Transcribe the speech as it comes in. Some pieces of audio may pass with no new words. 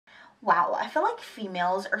Wow, I feel like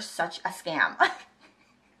females are such a scam.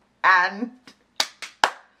 And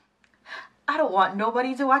I don't want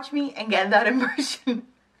nobody to watch me and get that impression.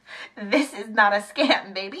 This is not a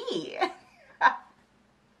scam, baby.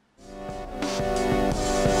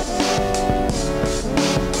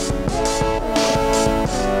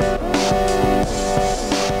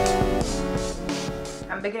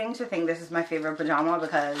 I'm beginning to think this is my favorite pajama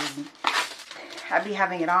because I be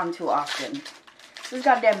having it on too often. This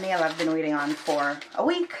goddamn mail I've been waiting on for a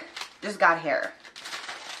week just got here.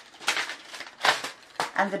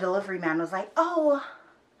 And the delivery man was like, oh,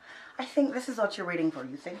 I think this is what you're waiting for,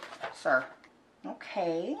 you think, sir?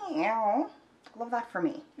 Okay, yeah, love that for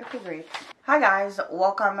me. Okay, great. Hi guys,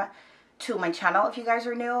 welcome to my channel if you guys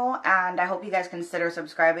are new, and I hope you guys consider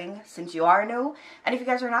subscribing since you are new. And if you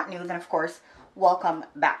guys are not new, then of course, welcome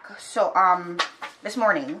back. So, this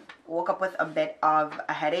morning, woke up with a bit of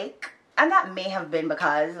a headache, and that may have been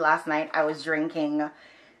because last night I was drinking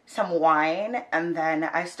some wine, and then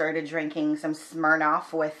I started drinking some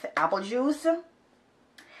Smirnoff with apple juice.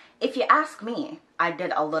 If you ask me, I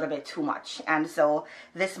did a little bit too much, and so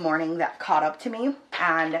this morning that caught up to me.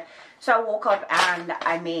 And so I woke up and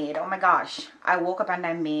I made, oh my gosh, I woke up and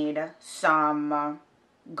I made some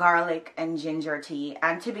garlic and ginger tea.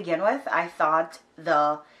 And to begin with, I thought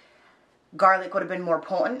the garlic would have been more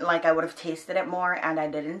potent, like I would have tasted it more, and I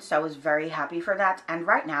didn't, so I was very happy for that. And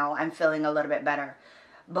right now I'm feeling a little bit better.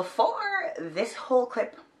 Before this whole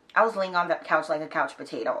clip, I was laying on that couch like a couch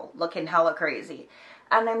potato, looking hella crazy.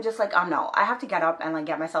 And I'm just like, oh no, I have to get up and like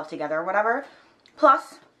get myself together or whatever.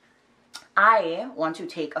 Plus, I want to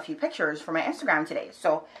take a few pictures for my Instagram today.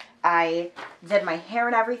 So I did my hair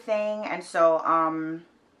and everything. And so,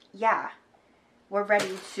 yeah, we're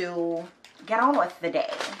ready to get on with the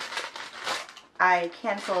day. I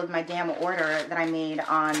canceled my damn order that I made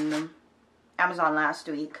on Amazon last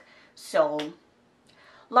week. So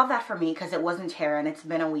love that for me because it wasn't here and it's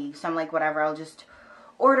been a week. So I'm like, whatever, I'll just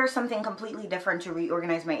order something completely different to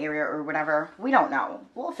reorganize my area or whatever. We don't know.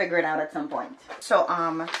 We'll figure it out at some point. So,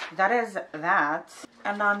 that is that.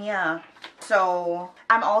 And, yeah. So,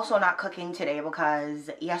 I'm also not cooking today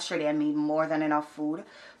because yesterday I made more than enough food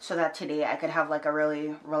so that today I could have like a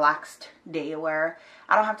really relaxed day where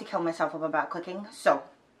I don't have to kill myself up about cooking. So,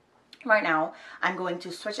 right now, I'm going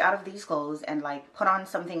to switch out of these clothes and like put on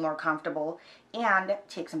something more comfortable and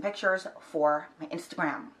take some pictures for my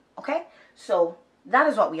Instagram. Okay? So that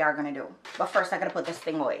is what we are going to do. But first, I got to put this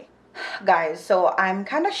thing away. Guys, so I'm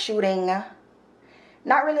kind of shooting,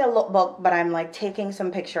 not really a lookbook, but I'm like taking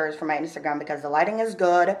some pictures for my Instagram because the lighting is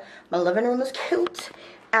good. My living room is cute.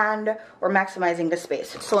 And we're maximizing the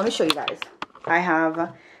space. So let me show you guys. I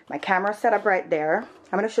have my camera set up right there.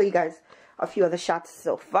 I'm going to show you guys a few of the shots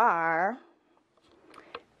so far.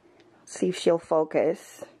 See if she'll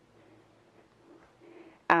focus.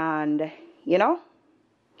 And, you know,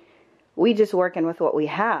 we just working with what we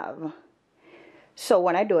have. So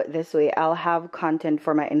when I do it this way, I'll have content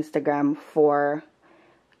for my Instagram for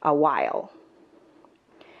a while.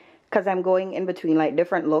 Because I'm going in between like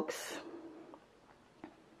different looks.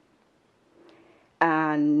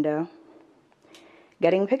 And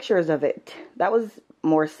getting pictures of it. That was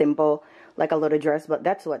more simple, like a little dress, but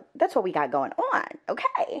that's what we got going on.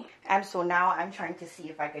 Okay. And so now I'm trying to see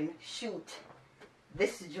if I can shoot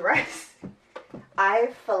this dress. I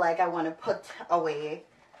feel like I want to put away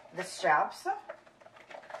the straps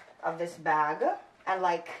of this bag, and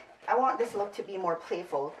like I want this look to be more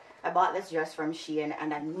playful. I bought this dress from Shein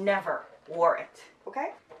and I never wore it.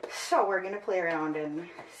 Okay, so we're gonna play around and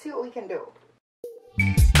see what we can do.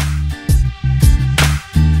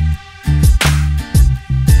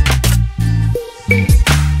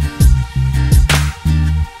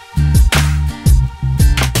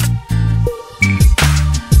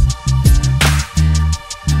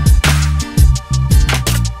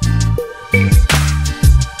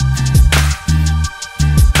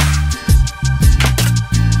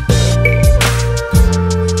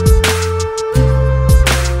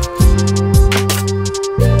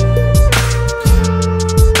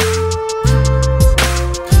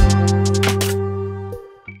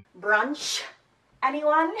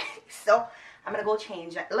 Anyone? So I'm gonna go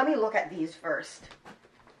change. Let me look at these first.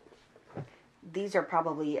 These are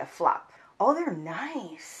probably a flop. Oh, they're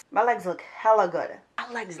nice. My legs look hella good. My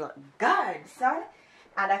legs look good, son.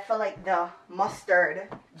 And I feel like the mustard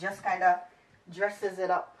just kind of dresses it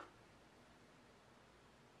up.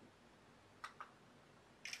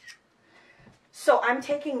 So I'm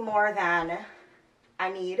taking more than I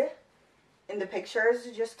need in the pictures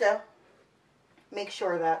just to make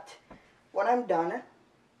sure that when I'm done,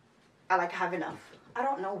 I like have enough. I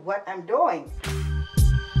don't know what I'm doing.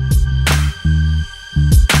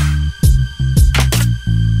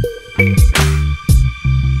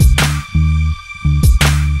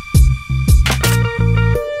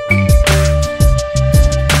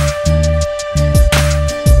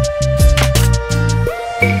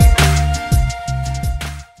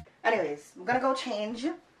 gonna go change,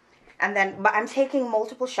 and then, but I'm taking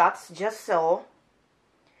multiple shots just so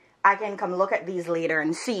I can come look at these later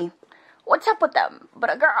and see what's up with them.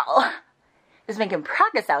 But a girl is making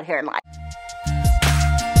progress out here in life.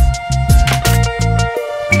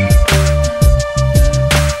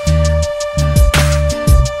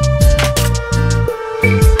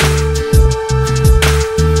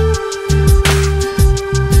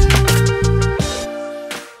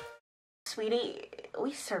 Sweetie,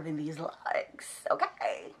 we serving these legs,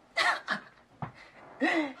 okay?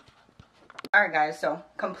 Alright guys, so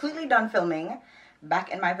completely done filming,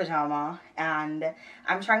 back in my pajama, and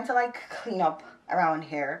I'm trying to like clean up around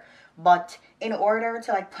here, but in order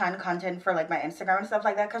to like plan content for like my Instagram and stuff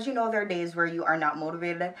like that, because you know there are days where you are not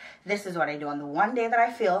motivated, this is what I do. On the one day that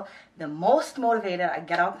I feel the most motivated, I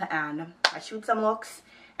get up and I shoot some looks,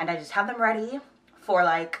 and I just have them ready for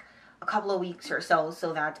like a couple of weeks or so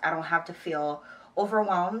that I don't have to feel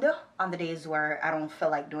overwhelmed on the days where I don't feel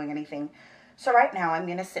like doing anything. So right now I'm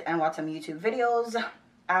gonna sit and watch some YouTube videos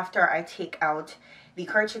after I take out the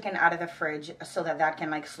curry chicken out of the fridge so that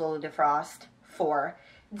can like slowly defrost for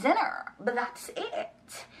dinner. But that's it.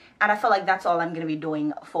 And I feel like that's all I'm gonna be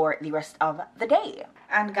doing for the rest of the day.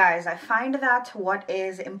 And guys, I find that what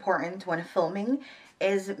is important when filming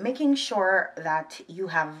is making sure that you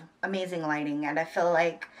have amazing lighting. And I feel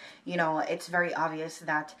like, you know, it's very obvious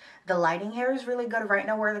that the lighting here is really good. Right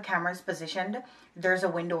now where the camera is positioned, there's a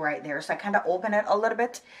window right there, so I kind of open it a little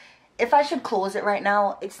bit. If I should close it right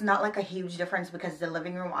now, it's not like a huge difference because the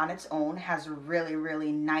living room on its own has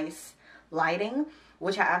really nice lighting,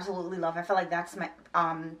 which I absolutely love. I feel like that's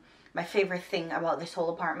my favorite thing about this whole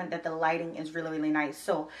apartment, that the lighting is really nice.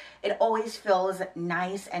 So it always feels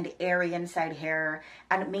nice and airy inside here,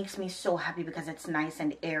 and it makes me so happy because it's nice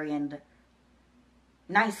and airy and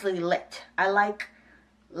nicely lit. I like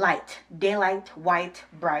light, daylight, white,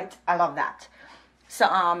 bright. I love that. So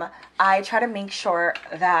I try to make sure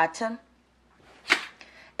that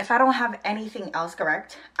if I don't have anything else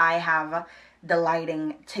correct, I have the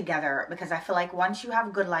lighting together, because I feel like once you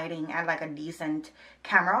have good lighting and like a decent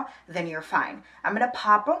camera, then you're fine. I'm gonna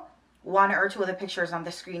pop one or two of the pictures on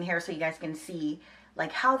the screen here so you guys can see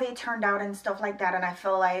like how they turned out and stuff like that. And I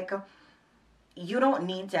feel like you don't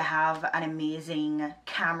need to have an amazing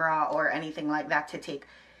camera or anything like that to take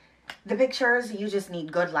the pictures. You just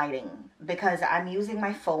need good lighting, because I'm using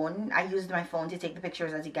my phone. I used my phone to take the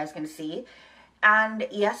pictures, as you guys can see. And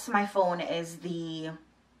yes, my phone is the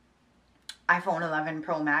iPhone 11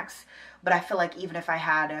 Pro Max, but I feel like even if I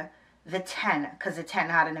had the 10, because the 10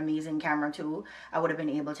 had an amazing camera too, I would have been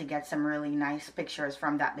able to get some really nice pictures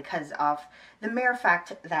from that, because of the mere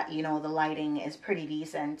fact that, you know, the lighting is pretty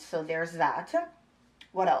decent. So there's that.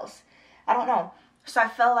 What else? I don't know. So I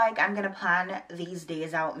feel like I'm gonna plan these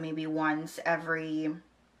days out maybe once every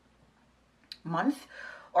month,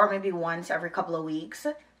 or maybe once every couple of weeks,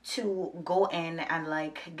 to go in and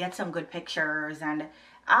like get some good pictures. And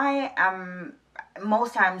I am,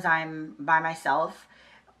 most times I'm by myself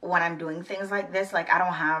when I'm doing things like this. Like I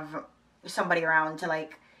don't have somebody around to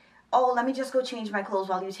like, oh, let me just go change my clothes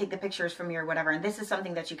while you take the pictures for me or whatever. And this is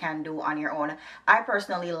something that you can do on your own. I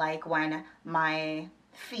personally like when my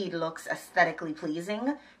feed looks aesthetically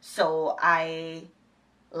pleasing, so I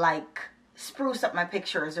like spruce up my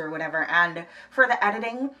pictures or whatever. And for the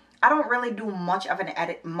editing, I don't really do much of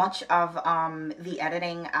the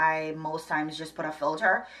editing. I most times just put a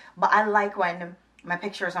filter, but I like when my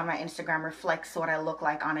pictures on my Instagram reflects what I look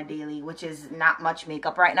like on a daily, which is not much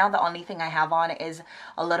makeup right now. The only thing I have on is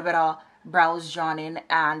a little bit of brows drawn in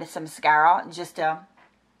and some mascara, just to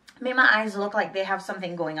make my eyes look like they have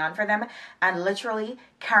something going on for them, and literally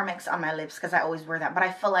Carmex on my lips, because I always wear that. But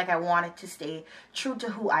I feel like I wanted to stay true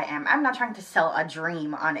to who I am. I'm not trying to sell a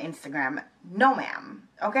dream on Instagram. No, ma'am.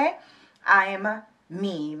 Okay? I'm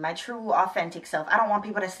me, my true authentic self. I don't want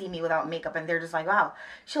people to see me without makeup and they're just like, wow,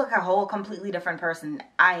 she looks like a whole completely different person.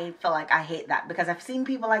 I feel like I hate that, because I've seen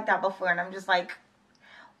people like that before, and I'm just like,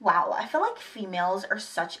 wow, I feel like females are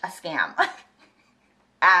such a scam.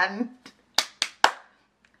 And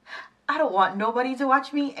I don't want nobody to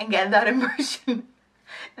watch me and get that impression.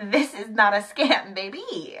 This is not a scam,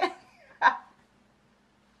 baby.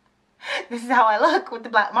 This is how I look with the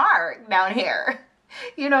black mark down here.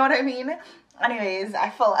 You know what I mean? Anyways, I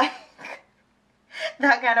feel like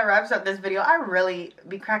that kind of wraps up this video. I really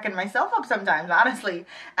be cracking myself up sometimes, honestly.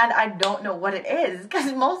 And I don't know what it is,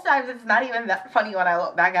 because most times it's not even that funny when I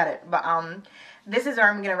look back at it. But this is where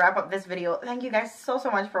I'm going to wrap up this video. Thank you guys so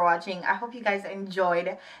much for watching. I hope you guys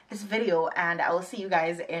enjoyed this video, and I will see you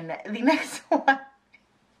guys in the next one.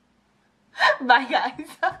 Bye, guys.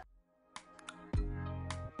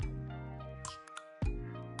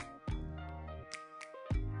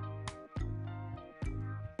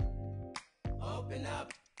 open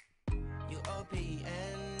up. You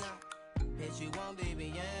OPN, bitch, you won't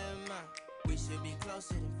BBM. We should be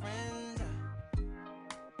closer than friends.